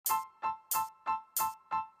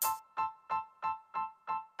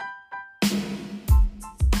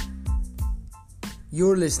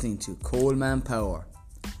You're listening to Coleman Power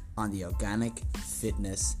on the Organic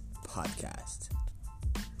Fitness Podcast.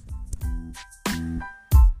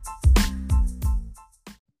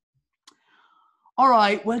 All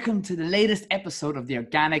right, welcome to the latest episode of the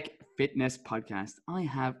Organic Fitness Podcast. I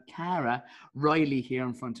have Cara Riley here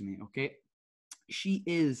in front of me, okay? She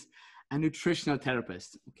is a nutritional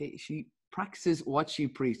therapist, okay? She practices what she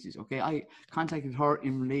preaches, okay? I contacted her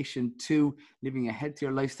in relation to living a healthier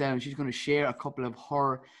lifestyle, and she's going to share a couple of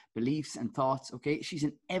her beliefs and thoughts, okay? She's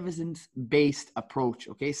an evidence-based approach,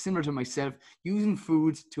 okay? Similar to myself, using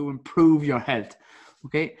foods to improve your health,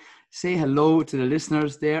 okay? Say hello to the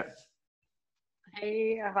listeners there.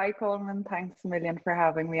 Hey, hi Coleman. Thanks a million for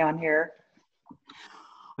having me on here.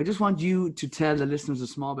 I just want you to tell the listeners a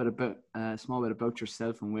small bit about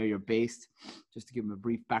yourself and where you're based, just to give them a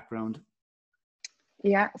brief background.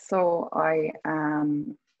 Yeah, so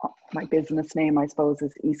my business name, I suppose,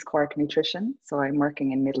 is East Cork Nutrition. So I'm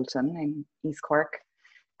working in Midleton in East Cork,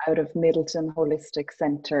 out of Midleton Holistic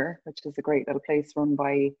Centre, which is a great little place run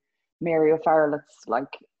by Mary O'Farrell. It's like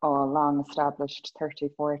long established, 30,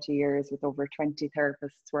 40 years with over 20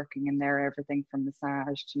 therapists working in there, everything from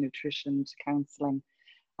massage to nutrition to counselling,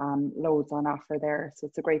 loads on offer there. So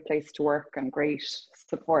it's a great place to work and great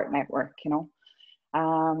support network, you know.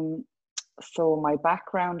 So my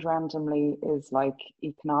background randomly is like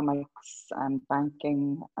economics and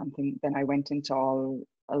banking, and then I went into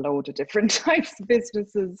a load of different types of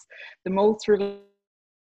businesses. The most related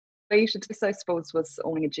to this, I suppose, was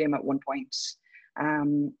owning a gym at one point.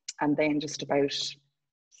 And then just about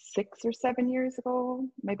 6 or 7 years ago,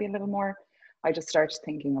 maybe a little more, I just started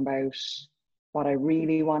thinking about what I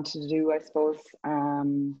really wanted to do, I suppose,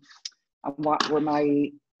 and what were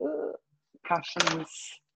my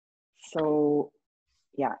passions. So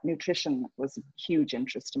yeah, nutrition was a huge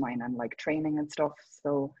interest of mine, and like training and stuff.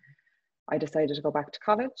 So I decided to go back to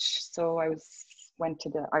college. So I went to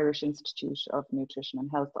the Irish Institute of Nutrition and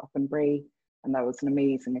Health up in Bray, and that was an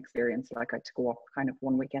amazing experience. Like I had to go up kind of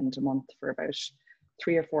one weekend a month for about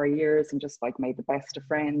 3 or 4 years, and just like made the best of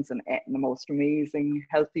friends and ate in the most amazing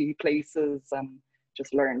healthy places, and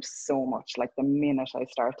just learned so much. Like the minute I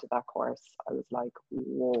started that course, I was like,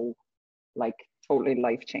 whoa, like totally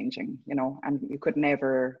life-changing, you know, and you could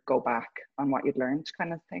never go back on what you'd learned,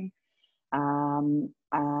 kind of thing.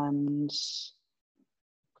 And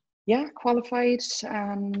yeah, qualified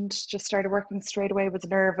and just started working straight away. Was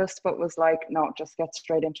nervous, but was like, no, just get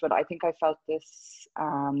straight into it. I think I felt this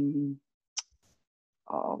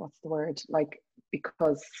what's the word, like,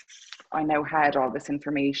 because I now had all this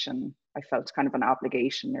information, I felt kind of an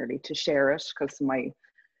obligation nearly to share it, because my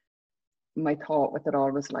thought with it all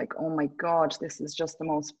was like, oh my God, this is just the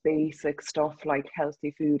most basic stuff, like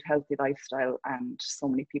healthy food, healthy lifestyle, and so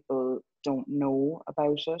many people don't know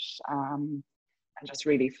about it. I just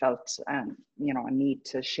really felt, you know, a need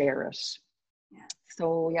to share it. Yeah.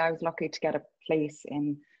 So yeah, I was lucky to get a place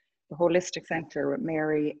in the Holistic Centre with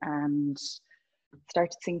Mary, and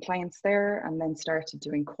started seeing clients there, and then started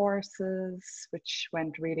doing courses, which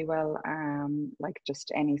went really well. Like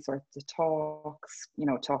just any sorts of talks, you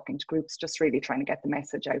know, talking to groups, just really trying to get the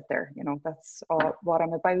message out there. You know, that's all what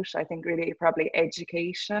I'm about. I think really probably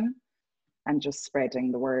education and just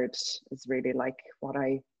spreading the word is really like what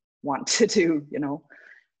I want to do, you know.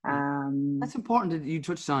 That's important that you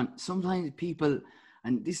touched on. Sometimes people,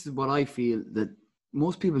 and this is what I feel, that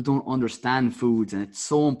most people don't understand foods, and it's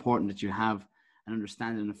so important that you have an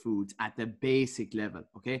understanding of foods at the basic level,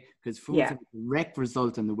 okay? Because foods have a direct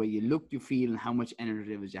result on the way you look, you feel, and how much energy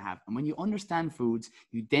levels you have. And when you understand foods,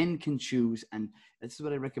 you then can choose, and this is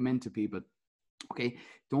what I recommend to people. Okay,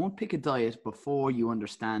 don't pick a diet before you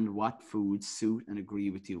understand what foods suit and agree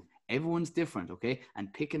with you. Everyone's different, okay?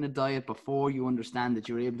 And picking a diet before you understand that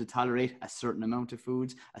you're able to tolerate a certain amount of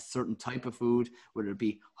foods, a certain type of food, whether it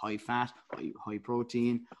be high fat, high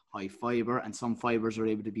protein, high fiber, and some fibers are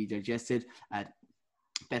able to be digested at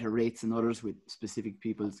better rates than others with specific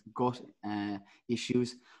people's gut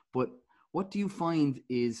issues. But what do you find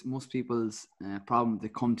is most people's problem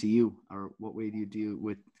that come to you, or what way do you deal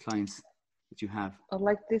with clients that you have?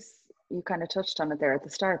 Like this, you kind of touched on it there at the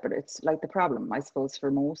start, but it's like the problem, I suppose,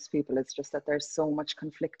 for most people, it's just that there's so much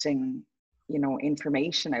conflicting, you know,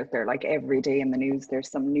 information out there. Like every day in the news,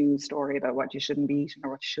 there's some news story about what you shouldn't be eating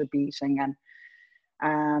or what you should be eating. And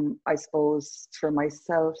I suppose for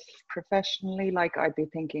myself professionally, like I'd be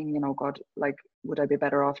thinking, you know, God, like, would I be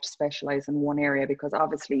better off to specialize in one area? Because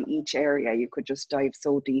obviously each area you could just dive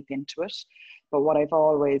so deep into it. But what I've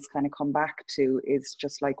always kind of come back to is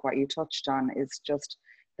just like what you touched on, is just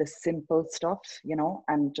the simple stuff, you know,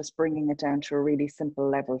 and just bringing it down to a really simple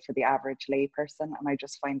level for the average layperson. And I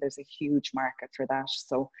just find there's a huge market for that.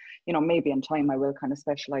 So, you know, maybe in time I will kind of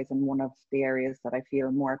specialize in one of the areas that I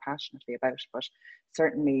feel more passionately about. But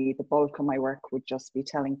certainly the bulk of my work would just be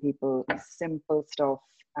telling people simple stuff,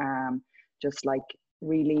 just like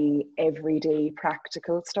really everyday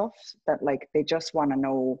practical stuff that like they just want to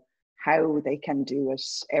know how they can do it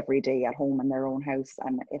every day at home in their own house.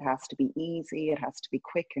 And it has to be easy, it has to be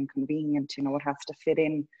quick and convenient, you know, it has to fit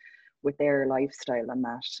in with their lifestyle and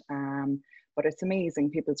that. But it's amazing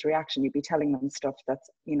people's reaction. You'd be telling them stuff that's,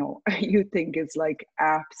 you know, you think is like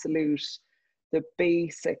absolute, the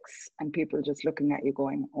basics, and people just looking at you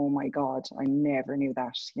going, oh my God, I never knew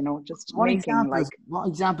that, you know, just What making like... What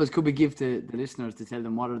examples could we give to the listeners to tell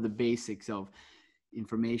them what are the basics of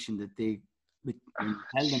information that they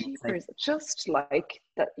tell them? Like, just like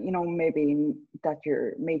that, you know, maybe that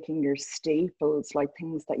you're making your staples, like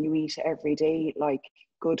things that you eat every day, like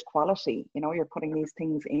good quality, you know, you're putting these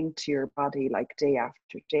things into your body like day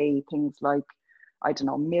after day, things like, I don't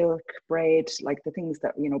know, milk, bread, like the things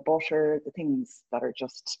that, you know, butter, the things that are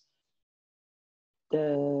just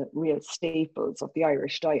the real staples of the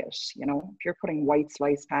Irish diet. You know, if you're putting white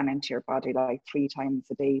slice pan into your body like 3 times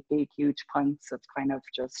a day, big, huge pints of kind of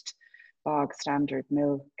just bog standard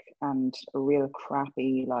milk and a real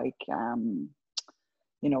crappy, like,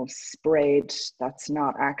 you know, spread that's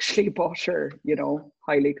not actually butter, you know,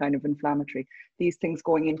 highly kind of inflammatory. These things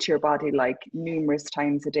going into your body like numerous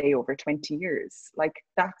times a day over 20 years, like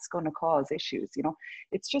that's going to cause issues, you know.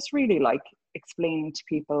 It's just really like explaining to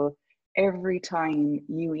people every time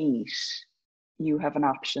you eat, you have an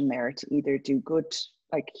option there to either do good,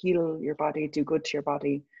 like heal your body, do good to your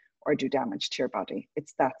body, or do damage to your body.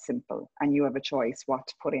 It's that simple. And you have a choice what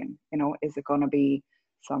to put in. You know, is it going to be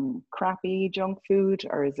some crappy junk food,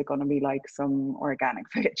 or is it going to be like some organic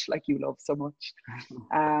veg like you love so much?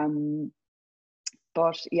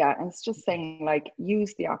 But yeah, and it's just saying like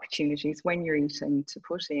use the opportunities when you're eating to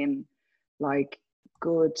put in like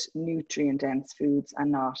good nutrient dense foods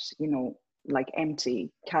and not, you know, like empty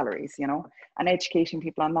calories, you know, and educating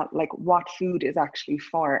people on that, like what food is actually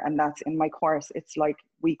for. And that's in my course. It's like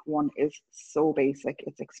week 1 is so basic.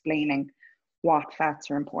 It's explaining what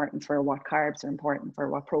fats are important for, what carbs are important for,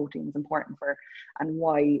 what protein is important for, and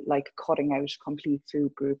why like cutting out complete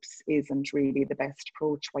food groups isn't really the best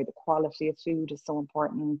approach, why the quality of food is so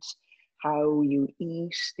important, how you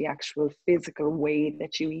eat, the actual physical way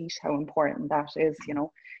that you eat, how important that is, you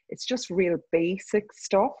know. It's just real basic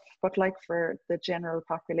stuff, but like for the general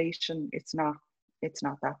population, it's not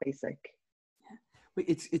that basic. But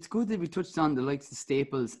it's good that we touched on the likes of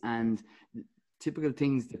staples and typical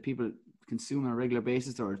things that people consume on a regular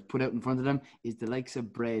basis or put out in front of them is the likes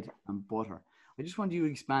of bread and butter. I just want you to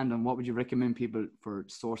expand on what would you recommend people for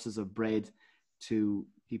sources of bread to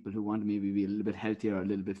people who want to maybe be a little bit healthier or a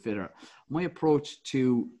little bit fitter. My approach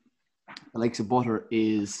to the likes of butter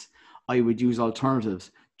is I would use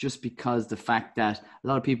alternatives, just because the fact that a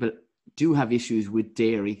lot of people do have issues with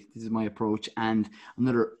dairy. This is my approach. And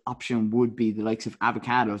another option would be the likes of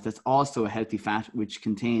avocados. That's also a healthy fat, which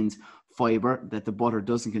contains fiber that the butter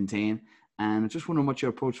doesn't contain. And I just wondering what your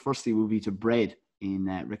approach firstly would be to bread in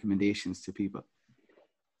recommendations to people.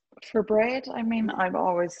 For bread, I mean, I've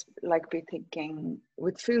always like be thinking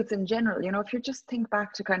with foods in general, you know, if you just think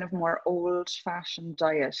back to kind of more old fashioned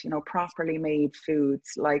diet, you know, properly made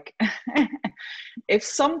foods, like if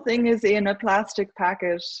something is in a plastic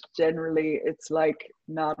packet, generally it's like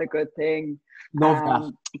not a good thing. Love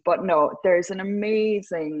that. But no, there's an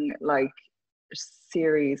amazing like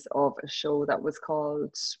series of a show that was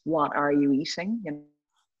called What Are You Eating? You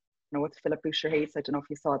know, with Philip Boucher-Hayes. I don't know if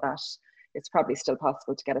you saw that. It's probably still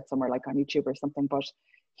possible to get it somewhere like on YouTube or something, but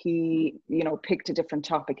he, you know, picked a different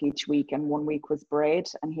topic each week, and one week was bread,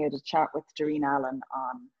 and he had a chat with Doreen Allen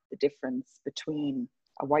on the difference between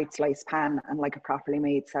a white slice pan and like a properly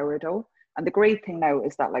made sourdough. And the great thing now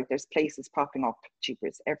is that like there's places popping up,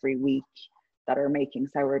 cheapers, every week that are making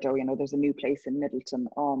sourdough. You know, there's a new place in Middleton.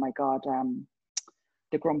 Oh my God,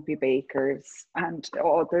 the Grumpy Bakers, and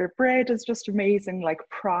oh, their bread is just amazing, like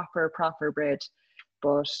proper bread.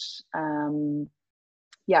 But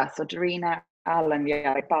yeah, so Doreen Allen,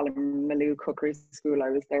 yeah, like Ballymaloe Cookery School, I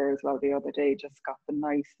was there as well the other day, just got the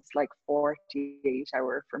nicest like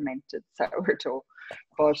 48-hour fermented sourdough.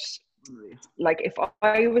 But like if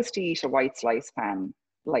I was to eat a white slice pan,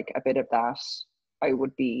 like a bit of that, I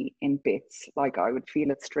would be in bits. Like I would feel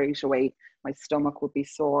it straight away. My stomach would be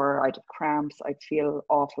sore, I'd have cramps, I'd feel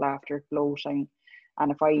awful after, bloating.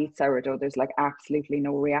 And if I eat sourdough, there's like absolutely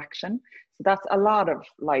no reaction. So that's a lot of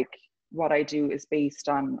like what I do is based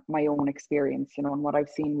on my own experience, you know, and what I've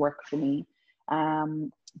seen work for me.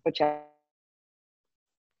 But yeah.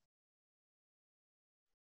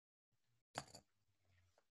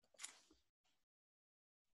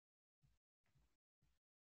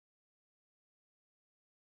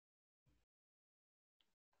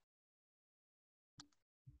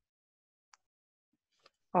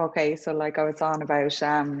 Okay, so like I was on about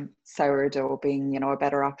sourdough being, you know, a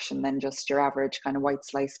better option than just your average kind of white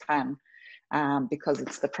slice pan, because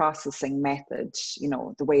it's the processing method, you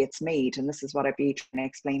know, the way it's made. And this is what I'd be trying to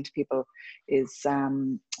explain to people is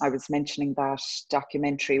I was mentioning that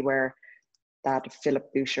documentary where that Philip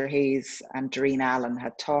Boucher Hayes and Doreen Allen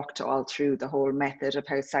had talked all through the whole method of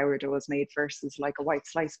how sourdough is made versus like a white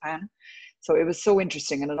slice pan. So it was so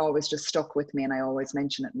interesting, and it always just stuck with me, and I always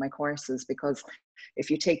mention it in my courses, because if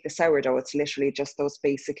you take the sourdough, it's literally just those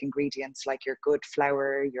basic ingredients like your good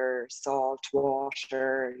flour, your salt,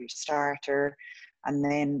 water, your starter, and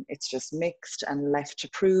then it's just mixed and left to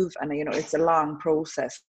prove. And you know, it's a long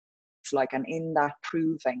process. It's like, and in that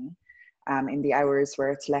proving, in the hours where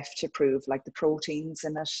it's left to prove, like the proteins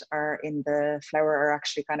in it are in the flour are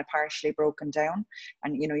actually kind of partially broken down.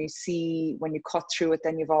 And you know, you see when you cut through it,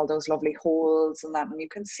 then you've all those lovely holes and that, and you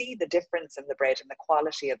can see the difference in the bread and the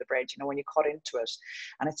quality of the bread, you know, when you cut into it.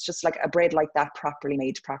 And it's just like a bread like that, properly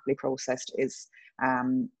made, properly processed, is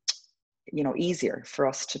you know, easier for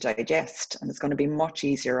us to digest, and it's going to be much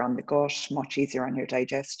easier on the gut, much easier on your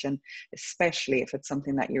digestion, especially if it's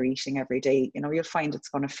something that you're eating every day. You know, you'll find it's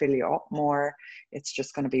going to fill you up more. It's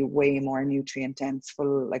just going to be way more nutrient dense,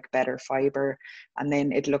 full, like better fiber. And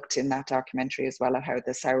then it looked in that documentary as well at how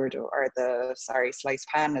the sourdough, or the sliced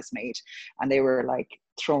pan is made, and they were like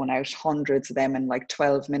throwing out hundreds of them in like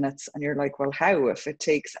 12 minutes, and you're like, well, how, if it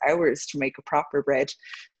takes hours to make a proper bread?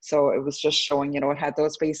 So it was just showing, you know, it had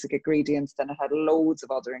those basic ingredients, then it had loads of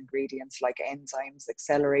other ingredients like enzymes,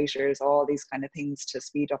 accelerators, all these kind of things to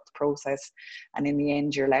speed up the process. And in the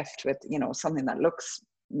end, you're left with, you know, something that looks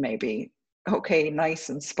maybe okay, nice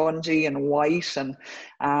and spongy and white. And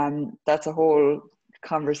that's a whole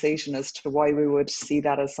conversation as to why we would see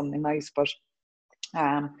that as something nice. But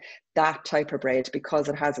that type of bread, because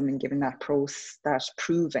it hasn't been given that that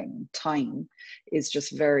proving time, is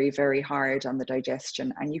just very, very hard on the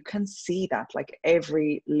digestion. And you can see that, like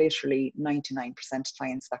literally 99% of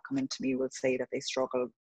clients that come into me will say that they struggle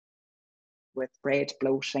with bread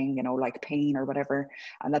bloating, you know, like pain or whatever,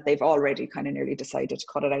 and that they've already kind of nearly decided to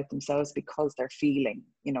cut it out themselves because they're feeling,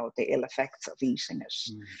 you know, the ill effects of eating it.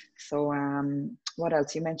 So what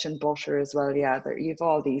else? You mentioned butter as well. Yeah, you've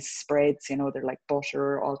all these spreads, you know, they're like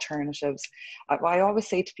butter alternatives. What I always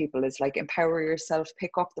say to people is like, empower yourself,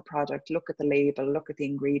 pick up the product, look at the label, look at the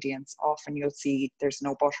ingredients. Often you'll see there's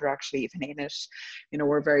no butter actually even in it. You know,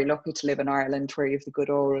 we're very lucky to live in Ireland, where you have the good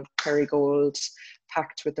old Kerrygold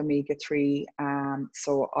packed with omega-3.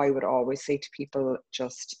 So I would always say to people,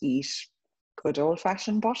 just eat good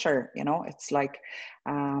old-fashioned butter. You know, it's like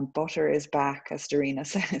butter is back, as Dorina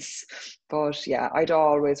says. But yeah, I'd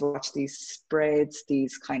always watch these spreads,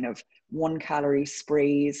 these kind of 1-calorie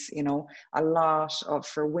sprays, you know, a lot of,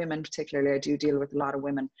 for women particularly, I do deal with a lot of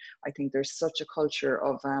women. I think there's such a culture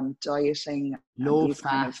of dieting, low these fat,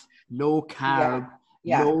 kind of, low carb,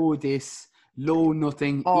 yeah. low this, low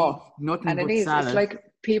nothing, eat Oh, nothing and it but is. It's salad. like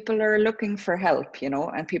people are looking for help, you know,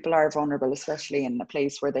 and people are vulnerable, especially in a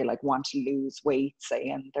place where they like want to lose weight, say,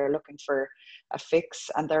 and they're looking for a fix.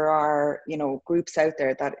 And there are, you know, groups out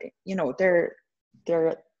there that, you know, they're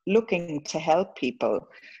looking to help people,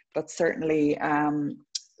 but certainly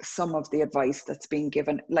some of the advice that's being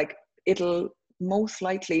given, like, it'll most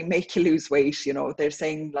likely make you lose weight. You know, they're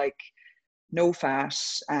saying like no fat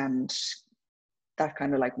and that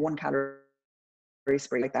kind of like 1-calorie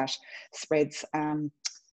spray, like that spreads.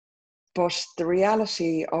 But the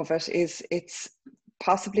reality of it is, it's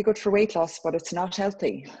possibly good for weight loss, but it's not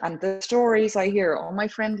healthy. And the stories I hear, oh, my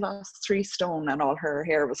friend lost 3 stone and all her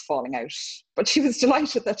hair was falling out, but she was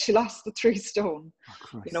delighted that she lost the 3 stone.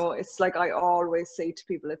 Oh, you know, it's like I always say to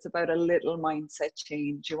people, it's about a little mindset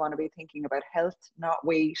change. You want to be thinking about health, not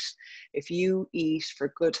weight. If you eat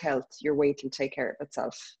for good health, your weight will take care of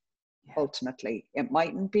itself. Yeah. Ultimately, it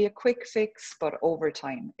mightn't be a quick fix, but over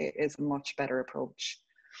time it is a much better approach.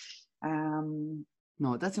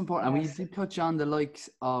 No, that's important. Yes. And we did touch on the likes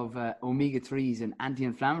of omega-3s and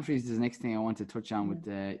anti-inflammatories. Is the next thing I want to touch on with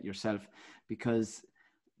yourself, because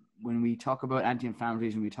when we talk about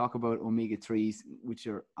anti-inflammatories and we talk about omega-3s, which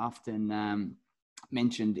are often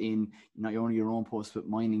mentioned in not only your own posts but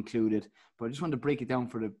mine included, but I just want to break it down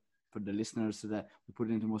for the for the listeners so that we put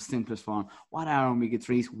it into the most simplest form. What are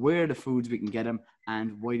omega-3s? Where are the foods we can get them?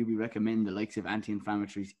 And why do we recommend the likes of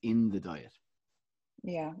anti-inflammatories in the diet?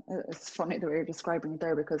 Yeah, it's funny the way you're describing it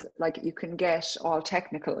there, because like you can get all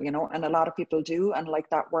technical, you know, and a lot of people do, and like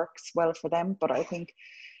that works well for them. But I think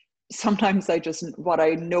sometimes what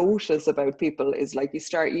I notice about people is like you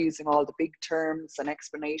start using all the big terms and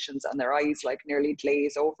explanations and their eyes like nearly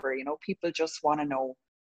glaze over, you know. People just want to know,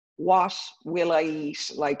 what will I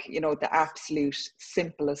eat? Like, you know, the absolute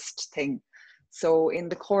simplest thing. So in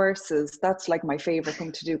the courses, that's like my favorite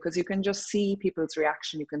thing to do, because you can just see people's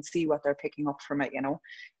reaction. You can see what they're picking up from it, you know.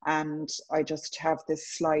 And I just have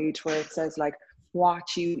this slide where it says like,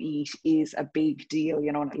 what you eat is a big deal,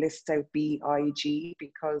 you know, and it lists out BIG,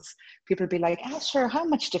 because people be like, ah, sure, how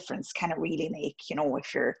much difference can it really make, you know,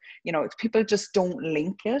 if you're, you know, if people just don't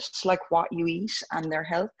link it, like what you eat and their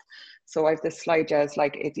health. So I have this slide as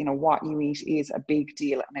like, it, you know, what you eat is a big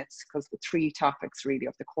deal. And it's because the three topics really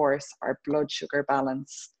of the course are blood sugar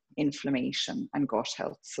balance, inflammation, and gut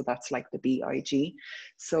health. So that's like the BIG.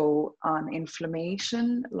 So on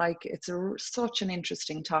inflammation, like it's such an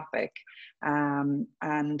interesting topic.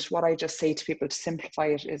 And what I just say to people to simplify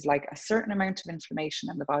it is like a certain amount of inflammation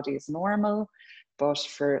in the body is normal. But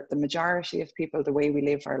for the majority of people, the way we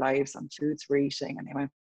live our lives and foods we're eating and the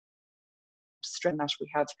amount stress that we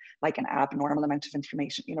have like an abnormal amount of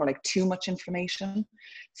inflammation, you know, like too much inflammation.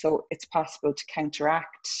 So it's possible to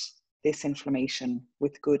counteract this inflammation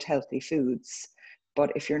with good healthy foods.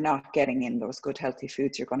 But if you're not getting in those good healthy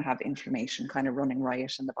foods, you're going to have inflammation kind of running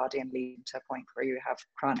riot in the body and leading to a point where you have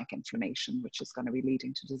chronic inflammation, which is going to be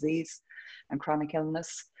leading to disease and chronic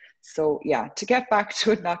illness. So yeah, to get back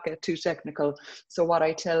to it, not get too technical. So what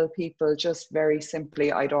I tell people, just very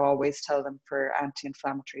simply, I'd always tell them for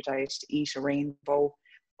anti-inflammatory diet to eat a rainbow,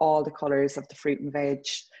 all the colors of the fruit and veg,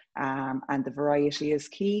 and the variety is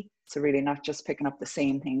key. So really not just picking up the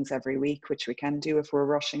same things every week, which we can do if we're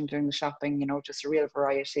rushing doing the shopping, you know, just a real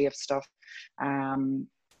variety of stuff. And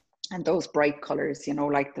those bright colors, you know,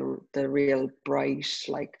 like the real bright,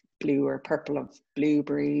 like blue or purple of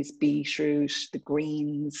blueberries, beetroot, the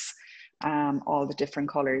greens, all the different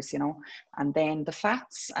colors, you know. And then the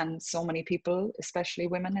fats, and so many people, especially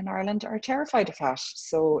women in Ireland, are terrified of fat.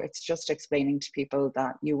 So it's just explaining to people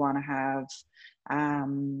that you want to have,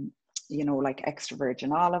 you know, like extra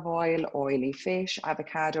virgin olive oil, oily fish,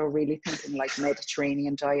 avocado, really thinking like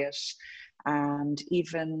Mediterranean diet, and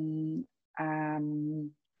even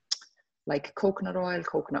like coconut oil,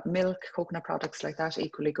 coconut milk, coconut products like that,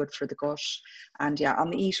 equally good for the gut. And yeah,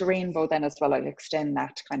 on the Eat a Rainbow then as well, I'll extend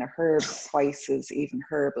that to kind of herbs, spices, even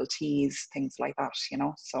herbal teas, things like that, you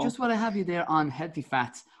know. So just what I have you there on healthy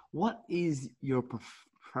fats, what is your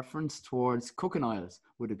preference towards cooking oils?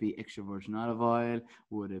 Would it be extra virgin olive oil?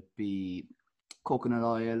 Would it be coconut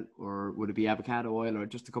oil, or would it be avocado oil, or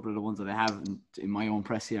just a couple of the ones that I have in my own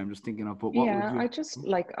press here I'm just thinking of? But what would you? I just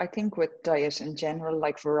like, I think with diet in general,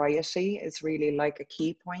 like variety is really like a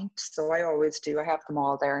key point. So I always do, I have them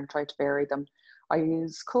all there and try to vary them. I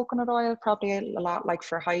use coconut oil probably a lot, like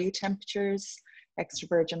for high temperatures, extra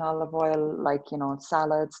virgin olive oil, like, you know,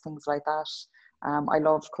 salads, things like that. I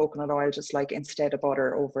love coconut oil, just like instead of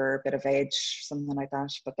butter over a bit of veg, something like that.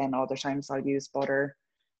 But then other times I'll use butter.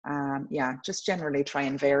 Yeah, just generally try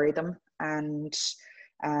and vary them. And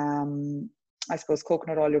I suppose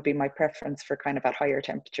coconut oil would be my preference for kind of at higher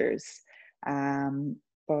temperatures.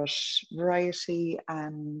 But variety,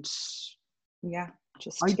 and yeah,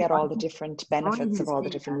 just to get all the different benefits of all the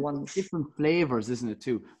different ones. Different flavors, isn't it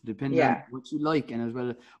too? Depending on what you like, and as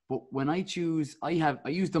well. But when I choose, I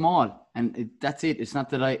use them all, and that's it. It's not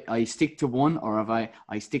that I stick to one, or if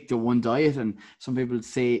I stick to one diet. And some people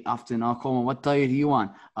say often, "Oh, Coleman, what diet are you on?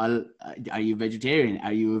 Are you vegetarian?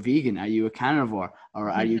 Are you a vegan? Are you a carnivore? Or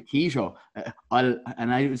are you keto?"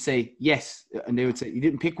 And I would say yes, and they would say, "You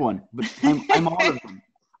didn't pick one," but I'm all of them.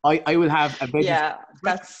 I will have a vegetarian. Yeah,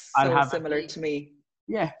 that's so similar to me.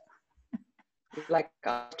 Yeah. Like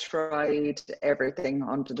I tried everything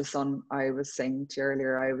under the sun. I was saying to you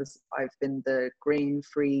earlier, I've been the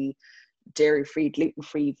grain-free, dairy-free,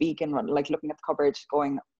 gluten-free, vegan, like looking at the cupboard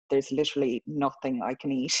going, there's literally nothing I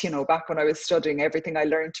can eat. You know, back when I was studying, everything I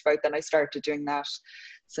learned about, then I started doing that.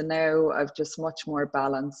 So now I've just much more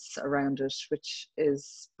balance around it, which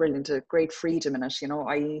is brilliant, a great freedom in it. You know,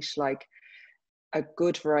 I eat like a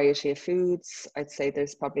good variety of foods. I'd say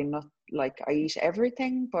there's probably not, like, I eat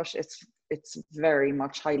everything, but it's very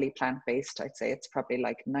much highly plant-based. I'd say it's probably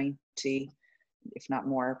like 90, if not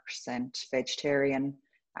more percent vegetarian,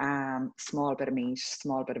 small bit of meat,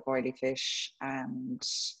 small bit of oily fish, and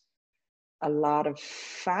a lot of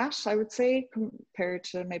fat, I would say, compared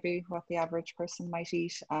to maybe what the average person might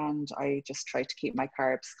eat. And I just try to keep my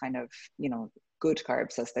carbs kind of, you know, good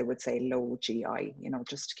carbs, as they would say, low GI, you know,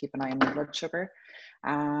 just to keep an eye on my blood sugar.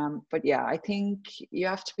 But yeah, I think you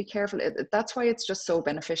have to be careful. That's why it's just so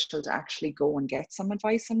beneficial to actually go and get some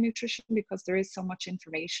advice on nutrition, because there is so much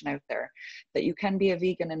information out there that you can be a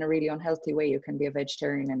vegan in a really unhealthy way. You can be a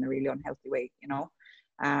vegetarian in a really unhealthy way, you know.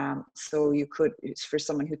 So you could, for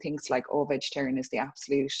someone who thinks like, oh, vegetarian is the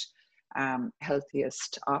absolute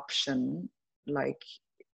healthiest option, like,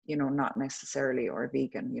 you know, not necessarily, or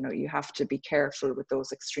vegan, you know, you have to be careful with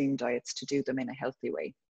those extreme diets to do them in a healthy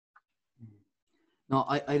way. No,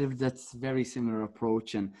 I have that's very similar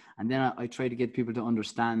approach, and then I try to get people to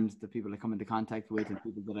understand, the people I come into contact with and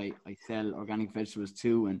people that I sell organic vegetables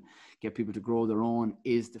to, and get people to grow their own,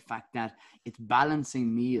 is the fact that it's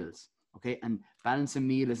balancing meals. Okay, and balancing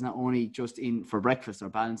meal is not only just in for breakfast or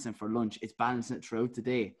balancing for lunch, it's balancing it throughout the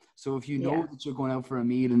day. So if you know that you're going out for a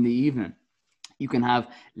meal in the evening, you can have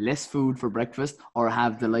less food for breakfast, or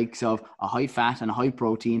have the likes of a high fat and a high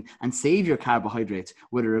protein, and save your carbohydrates,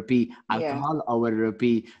 whether it be alcohol or whether it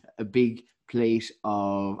be a big plate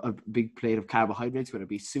of carbohydrates, whether it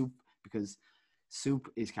be soup, because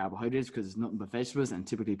soup is carbohydrates because it's nothing but vegetables and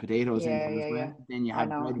typically potatoes in there as well. Then you have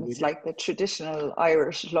bread with it's it. like the traditional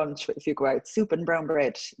Irish lunch. If you go out, soup and brown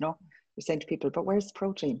bread, you know, you're saying to people, but where's the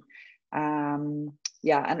protein?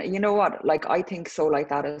 Yeah, and you know what, like, I think so like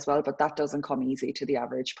that as well, but that doesn't come easy to the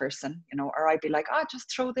average person, you know. Or I'd be like,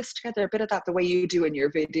 just throw this together, a bit of that, the way you do in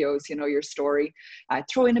your videos, you know, your story,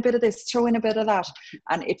 throw in a bit of this, throw in a bit of that,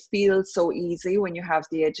 and it feels so easy when you have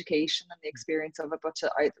the education and the experience of it. But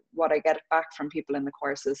what I get back from people in the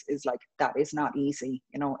courses is like, that is not easy,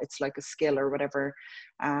 you know, it's like a skill or whatever.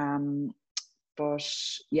 But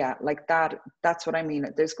yeah, like that's what I mean.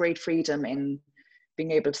 There's great freedom in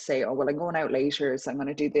being able to say, oh, well, I'm going out later, so I'm going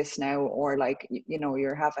to do this now. Or like, you know,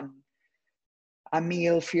 you're having a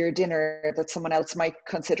meal for your dinner that someone else might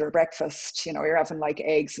consider breakfast. You know, you're having like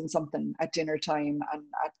eggs and something at dinner time, and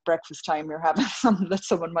at breakfast time you're having something that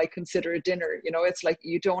someone might consider a dinner. You know, it's like,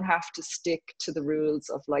 you don't have to stick to the rules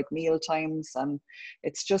of like meal times, and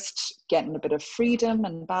it's just getting a bit of freedom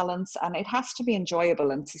and balance, and it has to be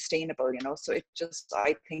enjoyable and sustainable, you know. So it just,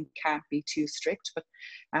 I think, can't be too strict. But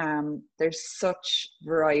there's such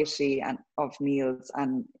variety of meals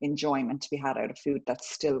and enjoyment to be had out of food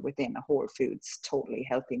that's still within a whole foods, totally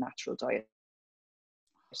healthy, natural diet.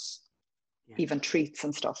 Even treats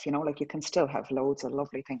and stuff, you know, like, you can still have loads of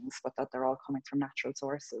lovely things, but that they're all coming from natural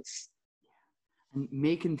sources. And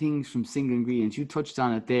making things from single ingredients, you touched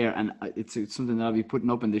on it there, and it's something that I'll be putting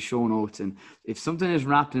up in the show notes. And if something is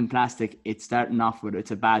wrapped in plastic, it's starting off with,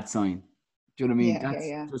 it's a bad sign. Do you know what I mean?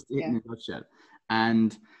 That's just it in a nutshell.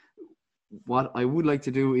 And what I would like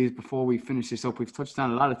to do is, before we finish this up, we've touched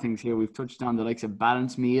on a lot of things here. We've touched on the likes of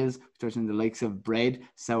balanced meals, we've touched on the likes of bread,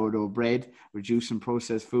 sourdough bread, reducing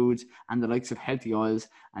processed foods, and the likes of healthy oils.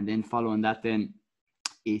 And then following that, then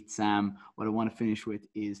it's what I want to finish with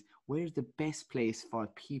is, where's the best place for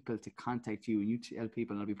people to contact you? And you tell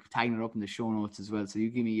people, and I'll be tagging it up in the show notes as well. So you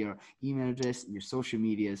give me your email address and your social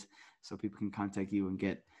medias, so people can contact you and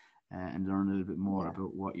get and learn a little bit more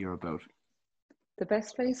about what you're about. The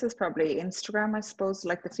best place is probably Instagram, I suppose.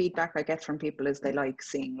 Like, the feedback I get from people is they like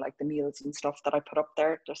seeing like the meals and stuff that I put up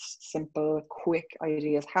there. Just simple, quick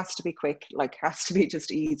ideas. Has to be quick, like, has to be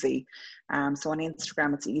just easy. So on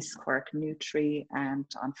Instagram, it's East Cork Nutri, and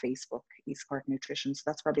on Facebook, East Cork Nutrition. So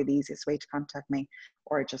that's probably the easiest way to contact me,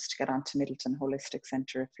 or just to get onto Midleton Holistic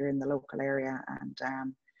Centre if you're in the local area,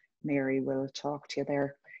 and Mary will talk to you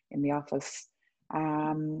there in the office.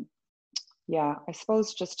 Yeah, I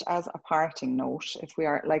suppose just as a parting note, if we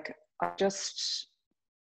are like,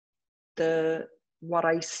 what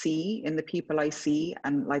I see in the people I see,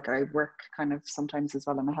 and like, I work kind of sometimes as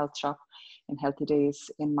well in a health shop in Healthy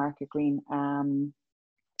Days in Market Green.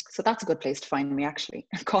 So that's a good place to find me, actually.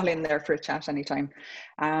 Call in there for a chat anytime.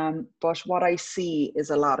 But what I see is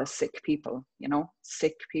a lot of sick people, you know,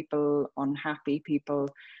 sick people, unhappy people.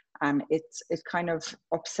 And it kind of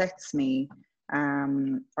upsets me.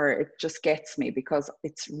 Or it just gets me, because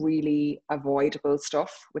it's really avoidable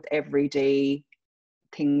stuff with everyday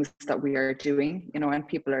things that we are doing, you know, and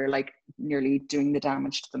people are like nearly doing the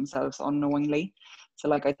damage to themselves unknowingly. So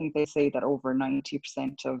like, I think they say that over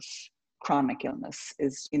 90% of chronic illness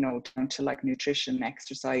is, you know, down to like nutrition,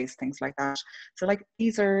 exercise, things like that. So like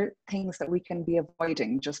these are things that we can be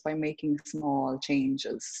avoiding just by making small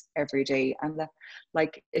changes every day. And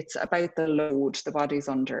like it's about the load the body's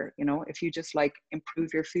under, you know. If you just like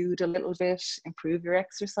improve your food a little bit, improve your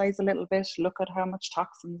exercise a little bit, look at how much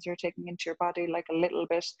toxins you're taking into your body, like a little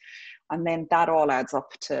bit, and then that all adds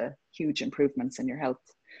up to huge improvements in your health.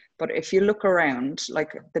 But if you look around,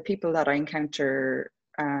 like the people that I encounter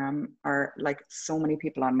are like so many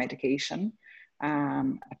people on medication,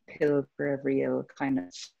 a pill for every ill kind of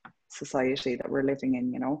society that we're living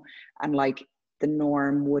in, you know. And like the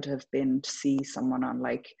norm would have been to see someone on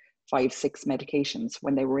like 5-6 medications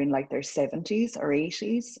when they were in like their 70s or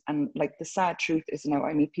 80s. And like the sad truth is now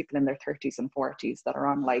I meet people in their 30s and 40s that are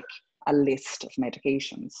on like a list of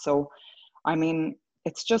medications. So I mean,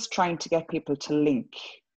 it's just trying to get people to link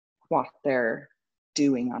what they're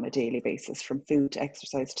doing on a daily basis, from food to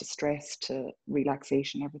exercise to stress to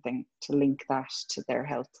relaxation, everything, to link that to their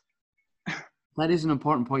health. That is an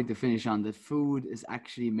important point to finish on, that food is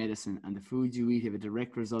actually medicine, and the foods you eat have a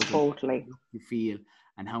direct result Totally. on how you feel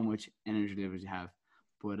and how much energy levels you have.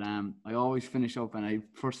 But I always finish up, and I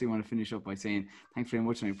firstly want to finish up by saying thanks very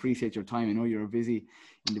much, and I appreciate your time. I know you're a busy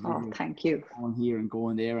individual. Oh, thank you. Going here and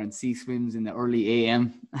going there and sea swims in the early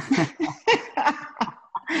AM.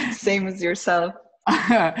 Same as yourself.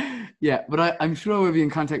 Yeah, but I'm sure I will be in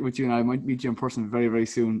contact with you, and I might meet you in person very, very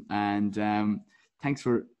soon. And thanks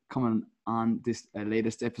for coming on this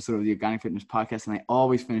latest episode of the Organic Fitness Podcast. And I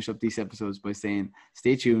always finish up these episodes by saying,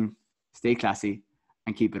 stay tuned, stay classy,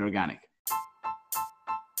 and keep it organic.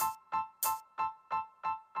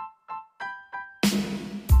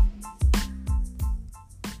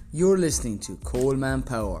 You're listening to Coleman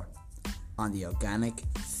Power on the Organic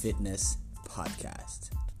Fitness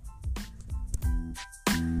Podcast.